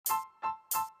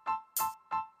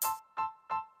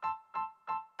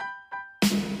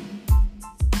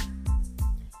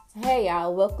Hey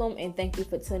y'all, welcome and thank you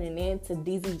for tuning in to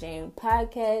DZ Jane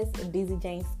Podcast, DZ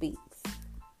Jane Speaks.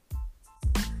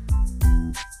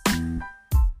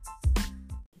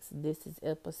 This is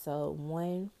episode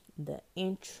 1, the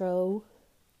intro.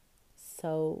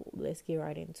 So let's get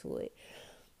right into it.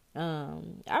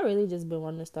 I really just been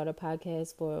wanting to start a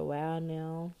podcast for a while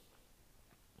now.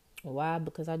 Why?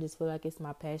 Because I just feel like it's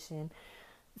my passion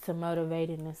to motivate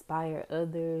and inspire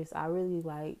others. I really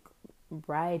like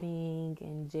writing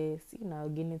and just,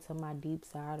 getting into my deep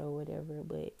side or whatever.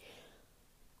 But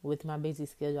with my busy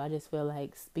schedule, I just feel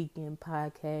like speaking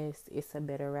podcast is a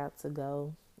better route to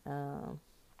go.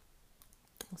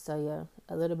 So yeah,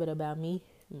 a little bit about me.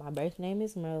 My birth name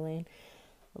is Merlin,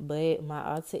 but my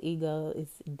alter ego is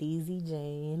DZ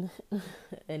Jane,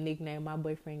 a nickname my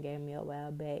boyfriend gave me a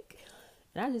while back.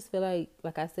 And I just feel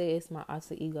like I said, it's my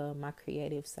alter ego, my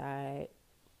creative side.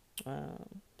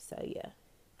 So yeah,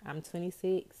 I'm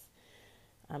 26.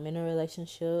 I'm in a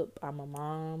relationship. I'm a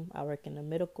mom. I work in the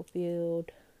medical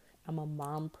field. I'm a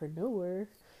mompreneur.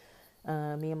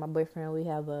 Me and my boyfriend, we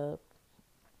have a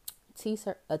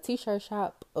t-shirt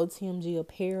shop, OTMG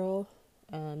Apparel.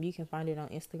 You can find it on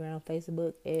Instagram,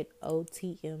 Facebook at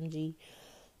OTMG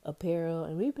Apparel.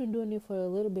 And we've been doing it for a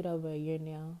little bit over a year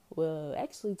now. Well,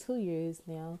 actually 2 years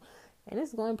now. And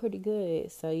it's going pretty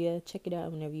good. So yeah, check it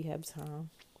out whenever you have time.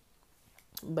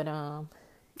 But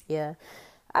yeah,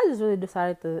 I just really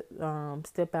decided to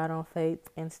step out on faith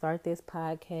and start this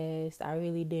podcast. I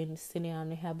really didn't sit down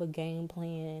and have a game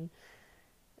plan,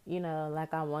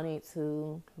 like I wanted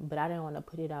to, but I didn't want to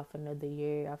put it out for another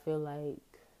year. I feel like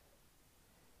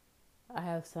I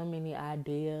have so many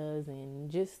ideas and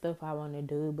just stuff I want to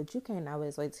do, but you can't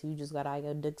always wait till you just got all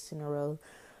your ducks in a row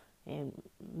and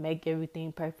make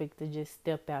everything perfect to just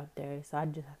step out there. So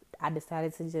I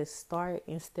decided to just start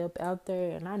and step out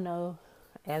there, and I know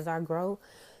as I grow,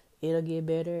 it'll get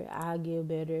better. I'll get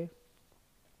better.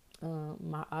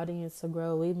 My audience will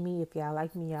grow with me. If y'all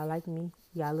like me, y'all like me.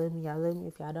 Y'all love me, y'all love me.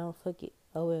 If y'all don't, fuck it.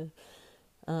 Oh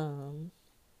well.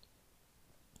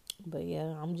 But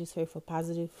yeah, I'm just here for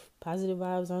positive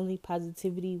vibes only,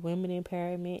 positivity, women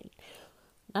empowerment.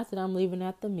 Not that I'm leaving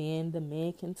out the men. The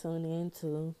men can tune in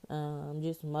too.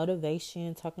 Just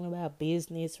motivation, talking about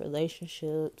business,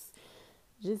 relationships,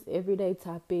 just everyday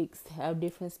topics. Have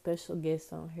different special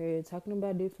guests on here talking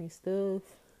about different stuff,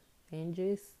 and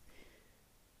just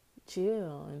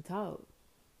chill and talk.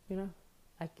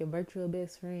 Like your virtual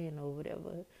best friend or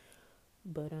whatever.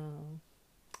 But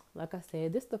like I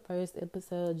said, this is the first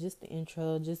episode, just the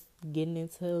intro, just getting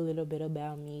into a little bit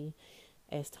about me.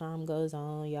 As time goes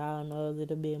on, y'all know a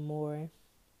little bit more.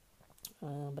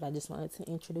 But I just wanted to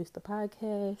introduce the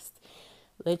podcast,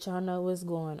 let y'all know what's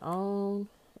going on.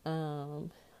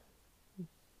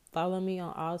 Follow me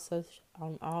on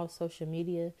all social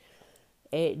media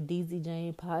at DZ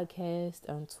Jane Podcast.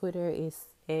 On Twitter, it's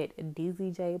at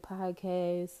DZJ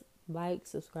Podcast. Like,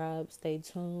 subscribe, stay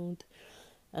tuned.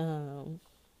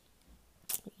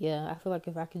 Yeah, I feel like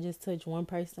if I could just touch one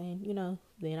person,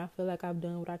 then I feel like I've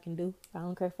done what I can do. I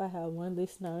don't care if I have one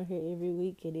listener on here every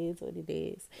week. It is what it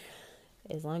is.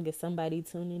 As long as somebody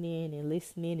tuning in and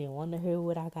listening and want to hear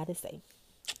what I got to say.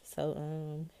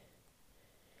 So,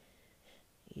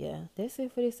 yeah, that's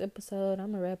it for this episode.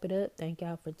 I'm going to wrap it up. Thank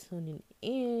y'all for tuning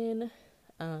in.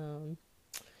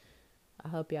 I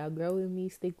hope y'all grow with me,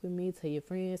 stick with me, tell your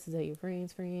friends, to tell your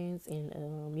friends,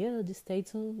 and yeah, just stay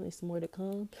tuned. There's more to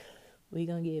come. We're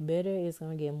going to get better. It's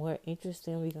going to get more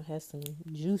interesting. We're going to have some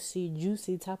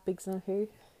juicy topics on here.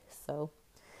 So,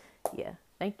 yeah,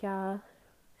 thank y'all.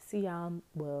 See y'all.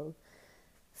 Well,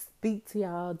 speak to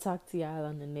y'all, talk to y'all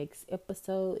on the next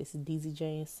episode. It's DZ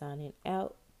Jane signing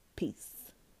out. Peace.